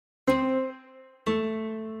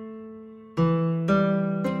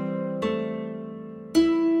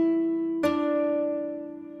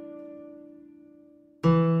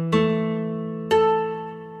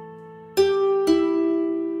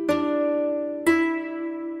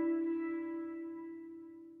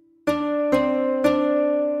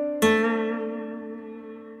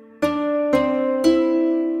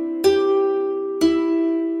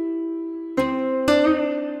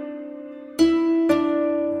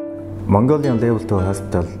Mongolian Level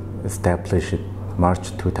Hospital established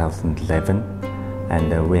March 2011,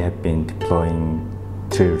 and we have been deploying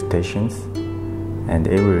 3 rotations, and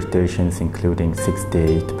every rotation is including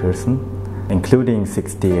 68 persons. Including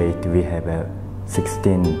 68, we have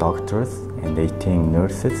 16 doctors and 18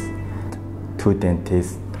 nurses, 2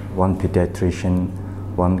 dentists, 1 pediatrician,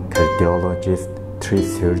 1 cardiologist, 3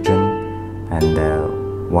 surgeons, and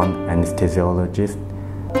 1 anesthesiologist.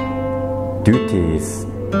 Duty is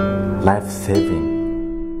life-saving.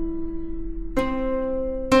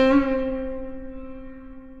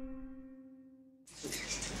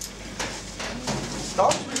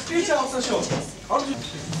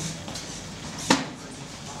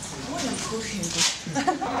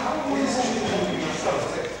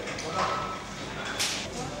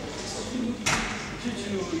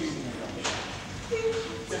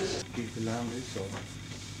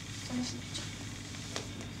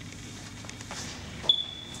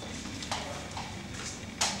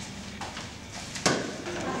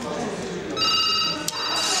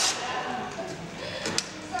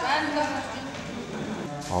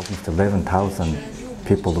 Almost 11,000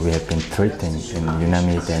 people we have been treating in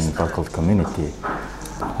UNAMID and local community,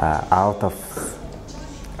 out of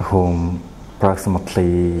whom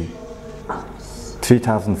approximately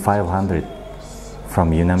 3,500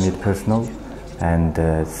 from UNAMID personnel and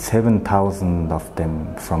 7,000 of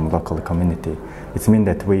them from local community. It means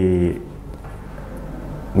that we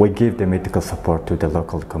give the medical support to the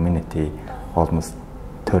local community almost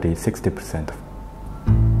 30–60%.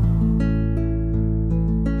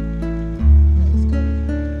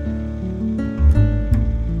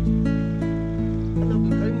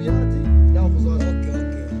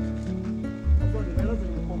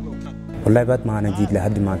 والله بعد ما أنا جيت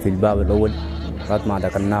لحد ما في الباب الأول بعد ما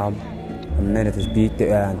ذكرناهم عملنا تثبيت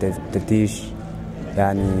تفتيش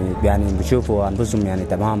يعني بيشوفوا أنفسهم يعني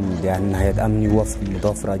تمام يعني نهاية أمني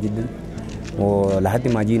متوفرة جدا ولحد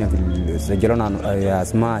ما جينا في سجلنا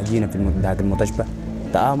أسماء جينا في المستشفى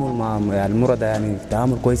تعامل مع المرضى يعني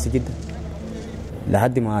تعامل كويس جدا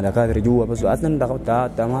لحد ما دكاترة جوا بس أصلا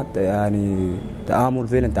يعني تعامل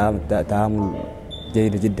فعلا تعامل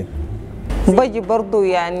جيد جدا. بجي برضو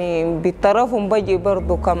يعني بطرفهم بجي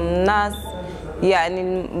برضو كم ناس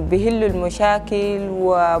يعني بيحلوا المشاكل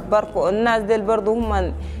وبركوا الناس ديل برضو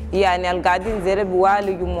هم يعني القاعدين زي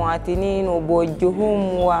بيعالجوا مواطنين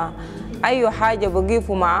وبوجههم وأي حاجة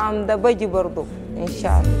بقيفوا معاهم ده بجي برضو إن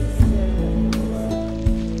شاء الله.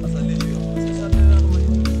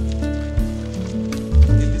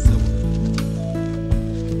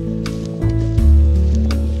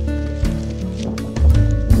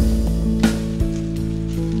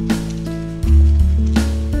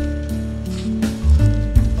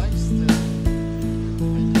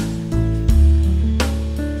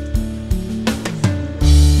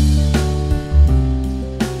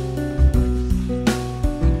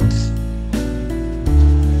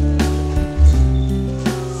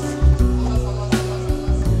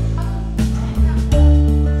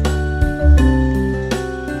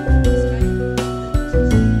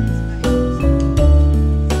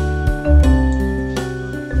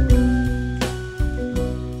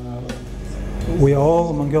 We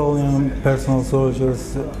all Mongolian personal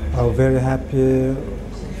soldiers are very happy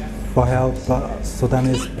for help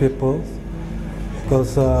Sudanese people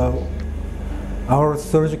because our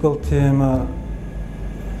surgical team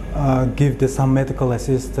give some medical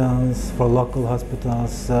assistance for local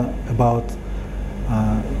hospitals about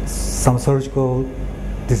some surgical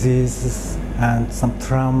diseases and some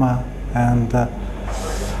trauma and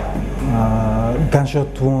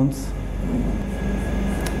gunshot wounds.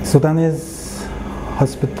 Sudanese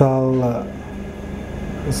hospital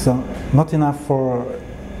is not enough for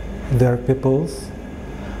their peoples.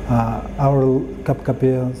 Our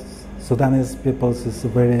Kabkabiya Sudanese peoples is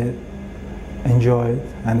very enjoyed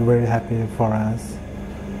and very happy for us.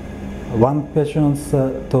 One patient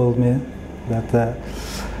told me that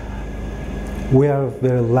we are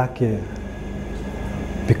very lucky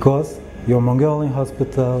because your Mongolian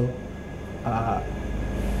hospital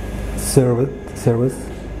service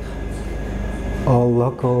all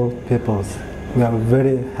local peoples. We are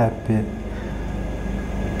very happy.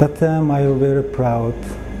 That time I am very proud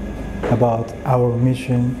about our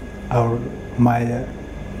mission, my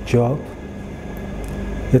job.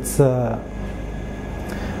 It's a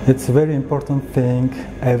very important thing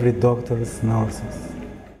every doctors knows.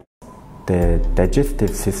 The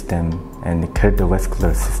digestive system and the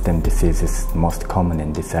cardiovascular system disease is most common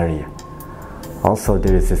in this area. Also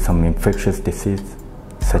there is some infectious disease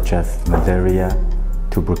such as malaria,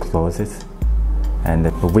 tuberculosis, and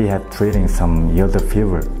we have treating some yellow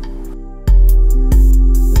fever.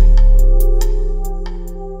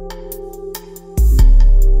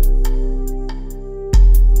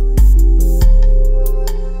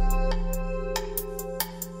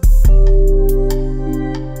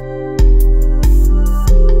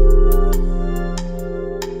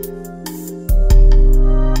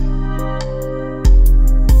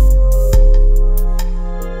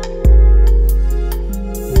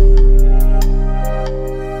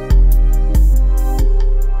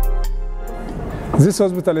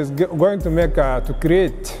 hospital is going to make to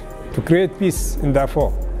create peace in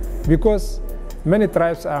Darfur, because many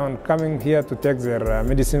tribes are coming here to take their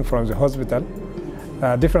medicine from the hospital,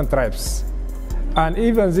 different tribes. And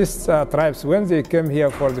even these tribes, when they came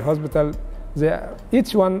here for the hospital,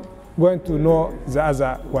 each one going to know the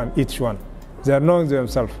other one, each one. They are knowing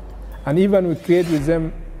themselves. And even we create with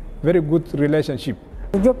them very good relationship.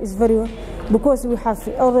 The job is very well, because we have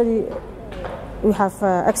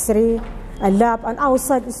X-ray, a lab, and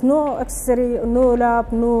outside is no X-ray, no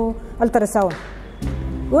lab, no ultrasound.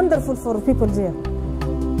 Wonderful for people there.